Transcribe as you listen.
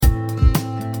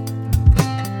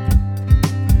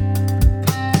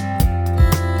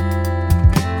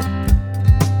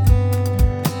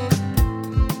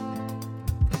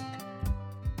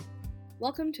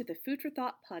Welcome to the Food for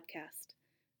Thought podcast,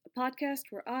 a podcast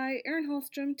where I, Erin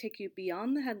Hallstrom, take you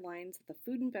beyond the headlines of the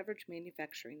food and beverage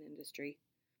manufacturing industry.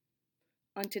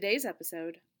 On today's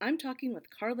episode, I'm talking with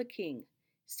Carla King,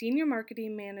 Senior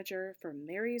Marketing Manager for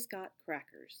Mary's Got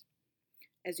Crackers.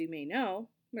 As you may know,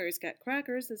 Mary's Got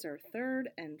Crackers is our third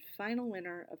and final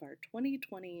winner of our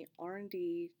 2020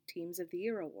 R&D Teams of the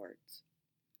Year Awards.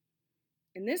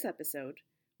 In this episode,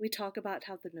 we talk about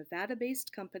how the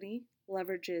Nevada-based company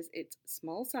leverages its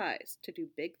small size to do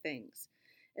big things,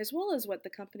 as well as what the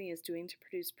company is doing to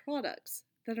produce products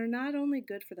that are not only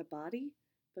good for the body,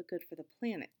 but good for the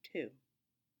planet too.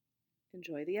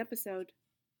 Enjoy the episode.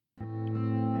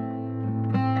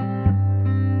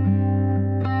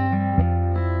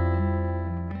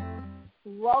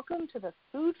 Welcome to the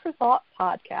Food for Thought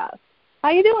podcast. How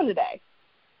are you doing today?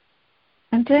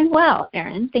 I'm doing well,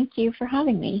 Erin. Thank you for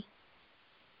having me.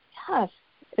 Yes,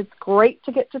 it's great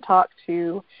to get to talk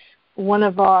to one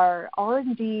of our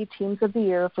R&D Teams of the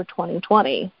Year for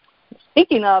 2020.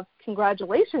 Speaking of,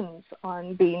 congratulations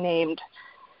on being named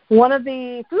one of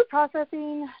the Food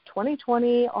Processing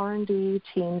 2020 R&D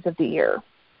Teams of the Year.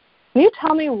 Can you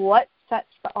tell me what sets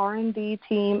the R&D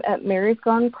team at Mary's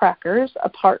Got Crackers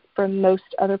apart from most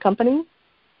other companies?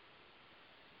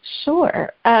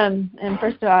 Sure. And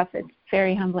first off, it's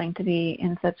very humbling to be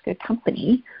in such good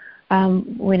company,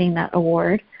 winning that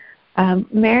award.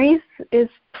 Mary's is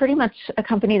pretty much a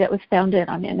company that was founded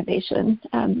on innovation.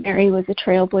 Mary was a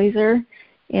trailblazer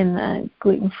in the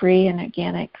gluten-free and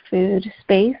organic food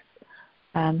space.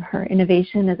 Her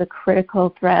innovation is a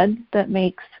critical thread that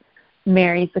makes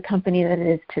Mary's the company that it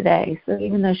is today. So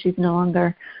even though she's no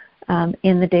longer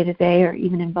in the day-to-day or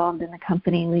even involved in the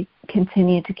company, we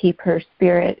continue to keep her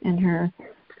spirit and her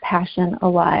passion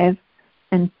alive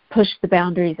and push the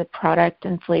boundaries of product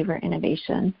and flavor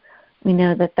innovation. We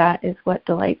know that that is what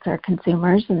delights our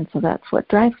consumers, and so that's what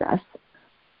drives us.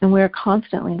 And we're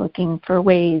constantly looking for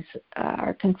ways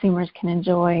our consumers can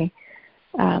enjoy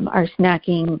our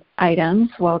snacking items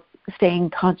while staying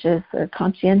conscious or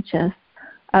conscientious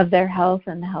of their health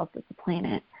and the health of the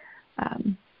planet.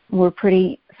 We're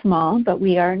pretty small, but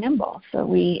we are nimble, so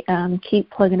we keep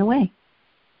plugging away.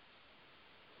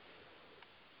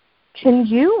 Can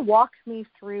you walk me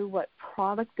through what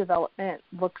product development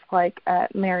looks like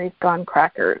at Mary's Got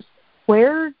Crackers?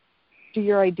 Where do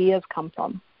your ideas come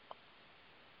from?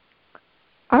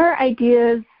 Our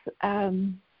ideas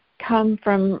come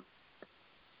from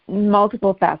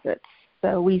multiple facets.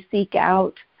 So we seek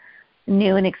out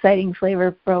new and exciting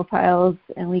flavor profiles,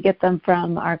 and we get them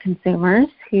from our consumers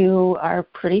who are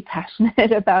pretty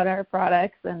passionate about our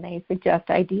products, and they suggest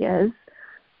ideas.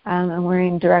 And we're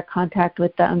in direct contact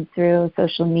with them through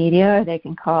social media. They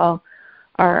can call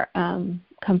our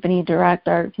company direct,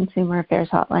 our consumer affairs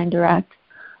hotline direct.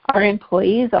 Our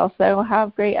employees also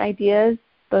have great ideas,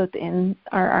 both in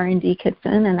our R&D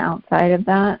kitchen and outside of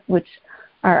that, which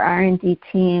our R&D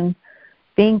team,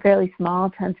 being fairly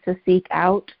small, tends to seek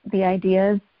out the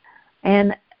ideas.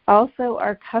 And also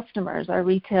our customers, our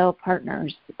retail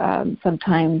partners,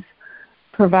 sometimes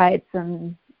provide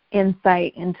some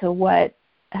insight into what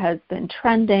has been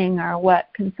trending or what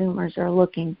consumers are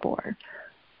looking for.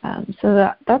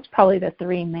 So that's probably the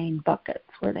three main buckets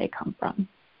where they come from.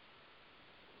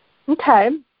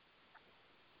 Okay.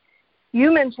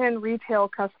 You mentioned retail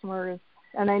customers,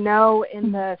 and I know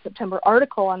in the September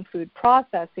article on food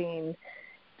processing,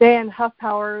 Dan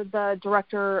Huffpower, the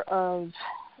Director of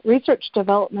Research,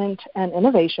 Development, and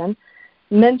Innovation,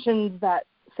 mentions that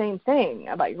same thing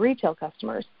about your retail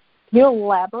customers. Can you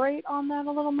elaborate on that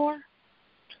a little more?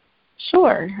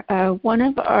 Sure. One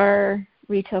of our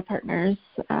retail partners,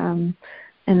 and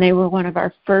they were one of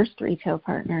our first retail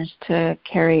partners to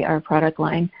carry our product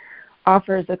line,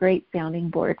 offers a great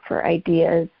sounding board for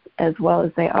ideas, as well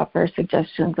as they offer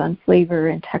suggestions on flavor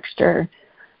and texture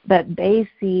that they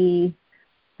see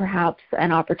perhaps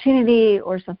an opportunity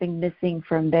or something missing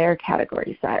from their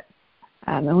category set.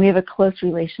 And we have a close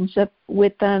relationship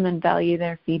with them and value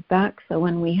their feedback. So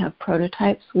when we have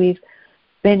prototypes, we've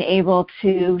been able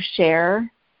to share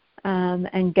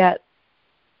and get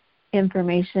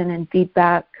information and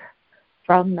feedback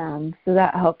from them. So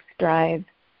that helps drive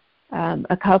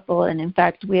a couple. And in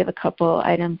fact, we have a couple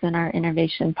items in our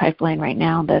innovation pipeline right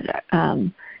now that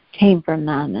came from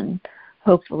them, and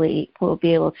hopefully we'll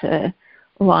be able to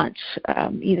launch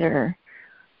either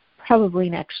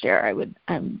probably next year.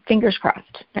 Fingers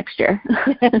crossed, next year.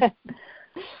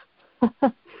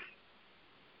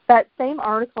 That same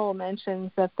article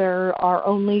mentions that there are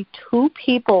only 2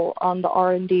 people on the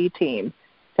R&D team,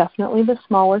 definitely the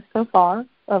smallest so far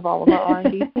of all of our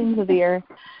R&D teams of the year.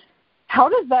 How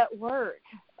does that work?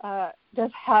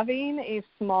 does having a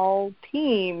small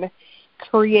team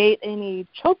create any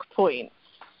choke points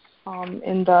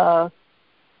in the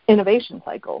innovation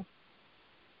cycle?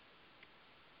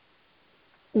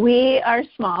 We are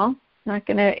small. Not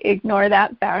going to ignore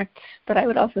that fact, but I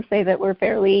would also say that we're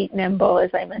fairly nimble,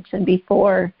 as I mentioned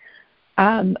before.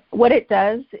 What it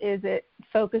does is it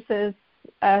focuses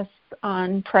us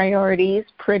on priorities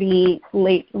pretty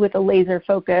late with a laser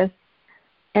focus,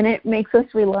 and it makes us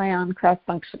rely on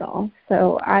cross-functional.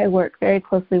 So I work very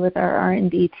closely with our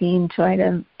R&D team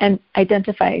to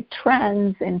identify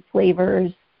trends in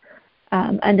flavors,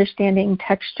 understanding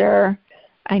texture.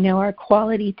 I know our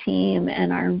quality team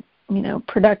and our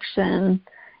production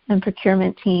and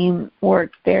procurement team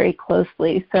work very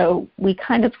closely. So we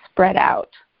kind of spread out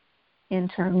in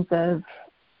terms of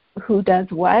who does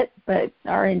what, but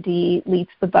R&D leads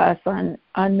the bus on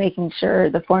making sure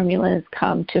the formulas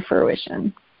come to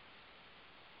fruition.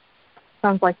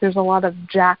 Sounds like there's a lot of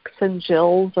Jacks and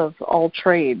Jills of all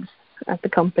trades at the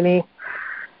company.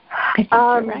 I think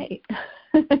you're right.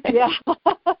 Yeah.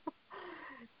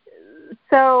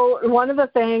 So one of the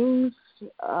things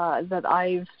that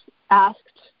I've asked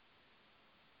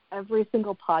every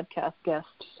single podcast guest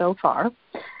so far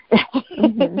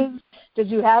is, did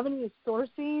you have any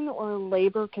sourcing or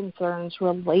labor concerns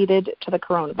related to the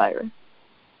coronavirus?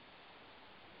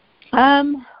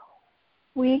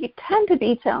 We tend to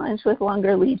be challenged with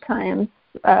longer lead times.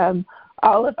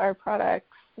 All of our products,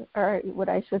 or what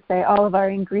I should say, all of our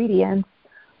ingredients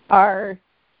are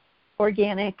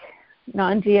organic,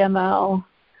 non-GMO,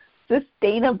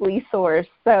 sustainably sourced.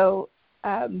 So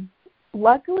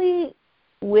luckily,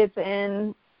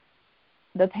 within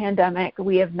the pandemic,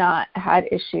 we have not had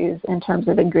issues in terms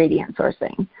of ingredient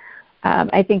sourcing.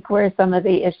 I think where some of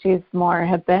the issues more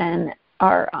have been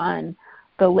are on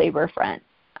the labor front.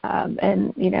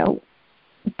 And,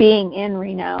 being in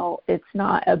Reno, it's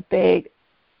not a big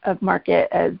of market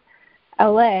as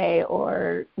LA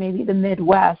or maybe the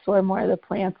Midwest where more of the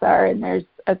plants are, and there's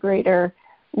a greater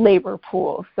labor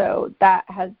pool. So that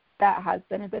has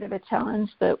been a bit of a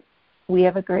challenge, but we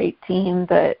have a great team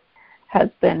that has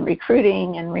been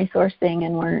recruiting and resourcing,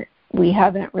 and we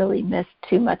haven't really missed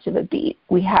too much of a beat.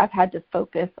 We have had to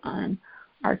focus on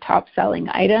our top selling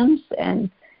items,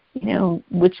 and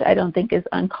which I don't think is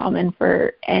uncommon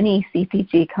for any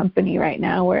CPG company right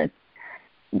now, where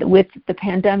with the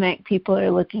pandemic, people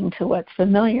are looking to what's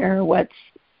familiar, what's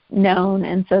known,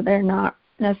 and so they're not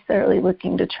necessarily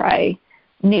looking to try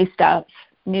new stuff,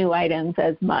 new items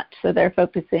as much. So they're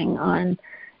focusing on,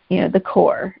 the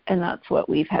core, and that's what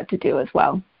we've had to do as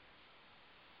well.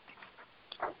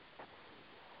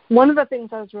 One of the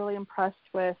things I was really impressed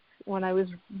with when I was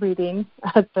reading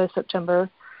the September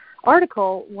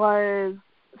article was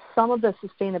some of the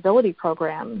sustainability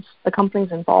programs the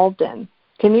company's involved in.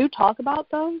 Can you talk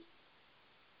about those?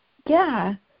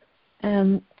 Yeah.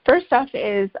 First off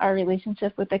is our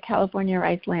relationship with the California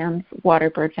Rice Lands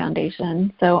Waterbird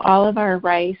Foundation. So all of our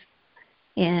rice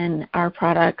in our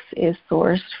products is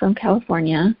sourced from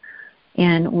California,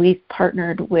 and we've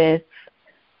partnered with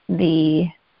the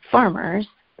farmers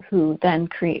who then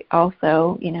create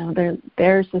also,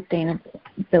 they're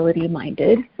sustainability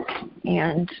minded,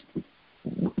 and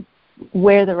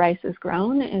where the rice is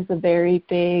grown is a very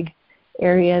big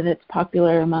area that's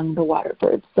popular among the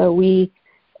waterbirds. So we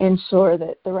ensure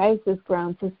that the rice is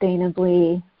grown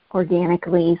sustainably,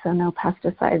 organically, so no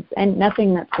pesticides and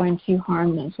nothing that's going to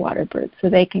harm those waterbirds, so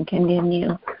they can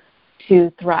continue to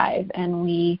thrive. And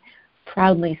we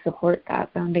proudly support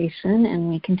that foundation, and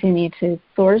we continue to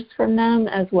source from them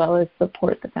as well as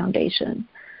support the foundation.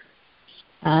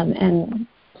 And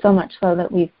so much so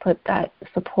that we've put that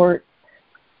support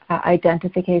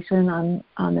identification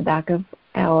on the back of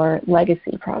our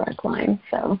legacy product line.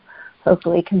 So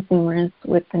hopefully consumers,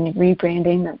 with the new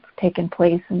rebranding that's taken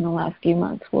place in the last few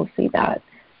months, will see that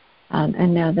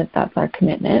and know that that's our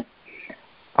commitment.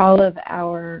 All of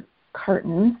our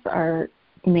cartons are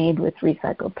made with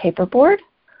recycled paperboard.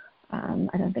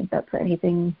 I don't think that's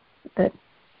anything that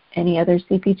any other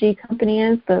CPG company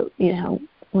is, but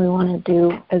we want to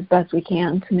do as best we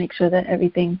can to make sure that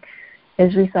everything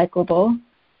is recyclable.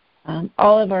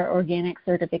 All of our organic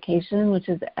certification, which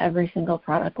is every single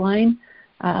product line,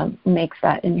 makes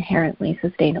that inherently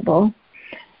sustainable.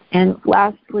 And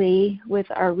lastly, with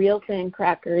our Real Thin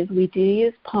crackers, we do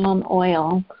use palm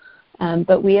oil,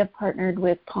 but we have partnered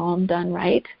with Palm Done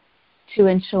Right to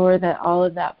ensure that all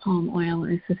of that palm oil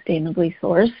is sustainably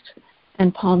sourced.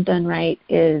 And Palm Done Right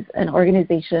is an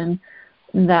organization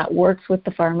that works with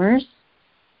the farmers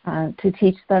to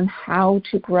teach them how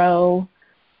to grow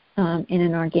in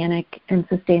an organic and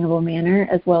sustainable manner,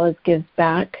 as well as gives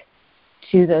back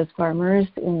to those farmers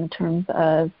in terms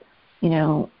of,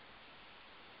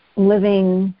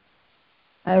 living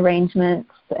arrangements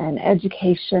and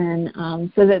education,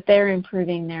 so that they're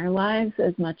improving their lives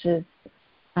as much as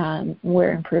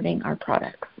we're improving our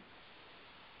products.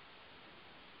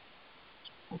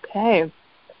 Okay.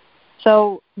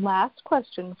 So last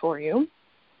question for you.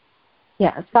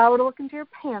 Yes. If I were to look into your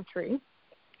pantry,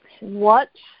 what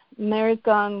Mary's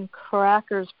Gone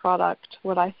Crackers product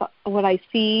would I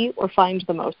see or find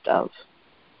the most of?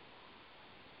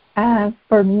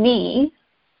 For me,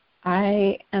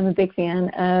 I am a big fan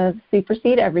of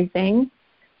Superseed Everything,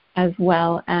 as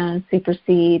well as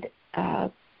Superseed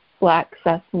Black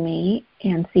Sesame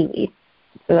and Seaweed.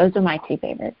 So those are my two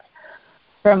favorites.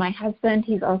 For my husband,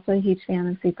 he's also a huge fan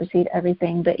of Superseed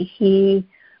Everything, but he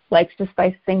likes to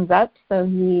spice things up. So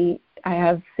I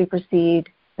have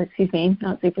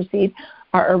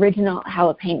our original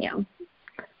jalapeno,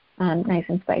 nice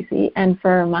and spicy. And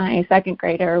for my second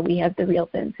grader, we have the Real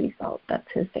Thin Sea Salt. That's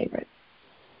his favorite.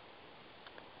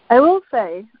 I will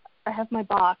say I have my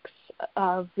box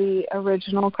of the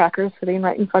original crackers sitting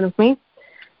right in front of me,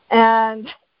 and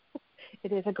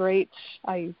it is a great.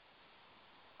 I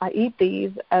eat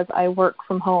these as I work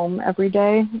from home every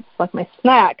day. It's like my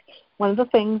snack. One of the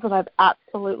things that I've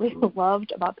absolutely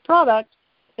loved about the product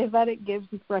is that it gives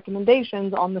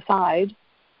recommendations on the side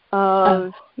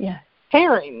of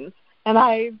pairings.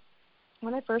 And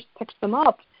when I first picked them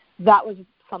up, that was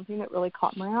something that really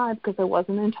caught my eye because I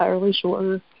wasn't entirely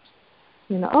sure,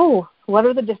 what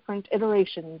are the different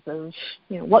iterations of,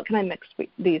 what can I mix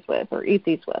these with or eat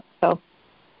these with. So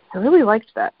I really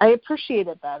liked that. I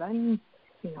appreciated that. I'm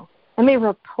a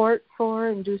report for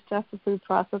and do stuff for food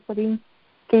processing,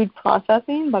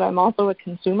 but I'm also a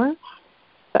consumer.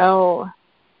 So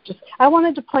I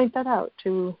wanted to point that out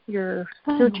to your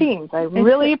teams. I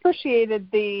really appreciated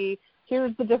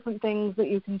here's the different things that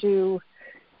you can do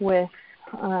with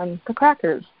the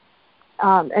crackers.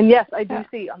 And yes, I do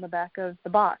see on the back of the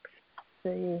box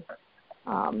the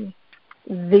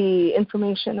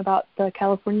information about the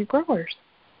California growers.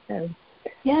 So,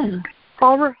 yeah.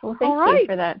 Well, thank you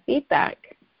for that feedback.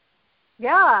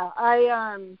 Yeah,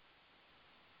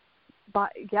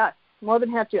 more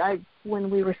than happy. When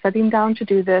we were sitting down to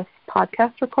do this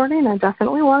podcast recording, I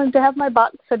definitely wanted to have my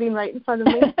box sitting right in front of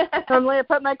me. Normally I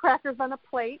put my crackers on a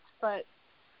plate, but,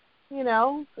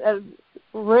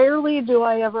 rarely do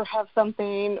I ever have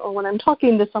something, or when I'm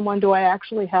talking to someone, do I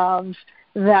actually have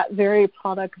that very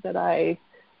product that I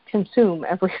consume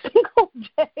every single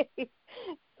day.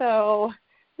 So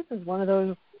this is one of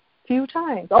those few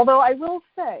times. Although I will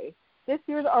say, this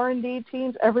year's R&D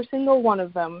teams, every single one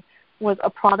of them was a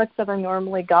product that I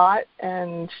normally got,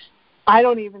 and I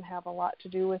don't even have a lot to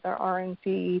do with our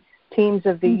R&D teams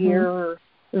of the year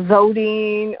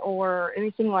voting or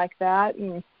anything like that,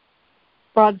 and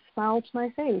brought a smile to my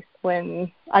face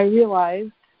when I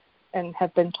realized and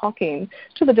have been talking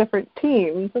to the different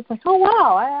teams. It's like, oh,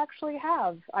 wow, I actually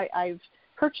have. I've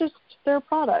purchased their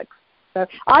products. So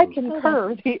I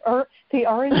concur. The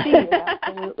R&D is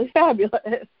absolutely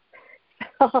fabulous.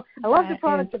 I love the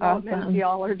product development that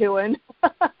y'all are doing.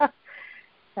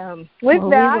 We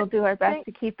will do our best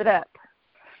to keep it up.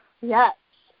 Yes,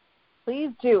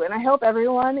 please do. And I hope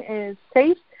everyone is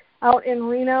safe out in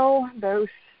Reno, both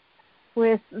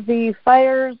with the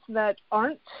fires that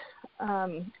aren't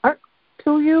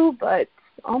to you, but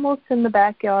almost in the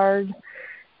backyard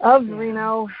of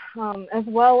Reno, as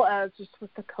well as just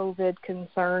with the COVID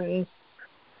concerns.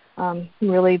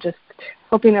 Really just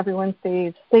hoping everyone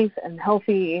stays safe and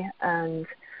healthy, and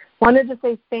wanted to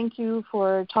say thank you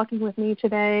for talking with me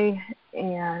today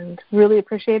and really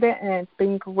appreciate it. And it's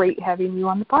been great having you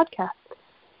on the podcast.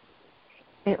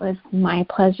 It was my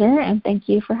pleasure, and thank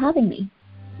you for having me.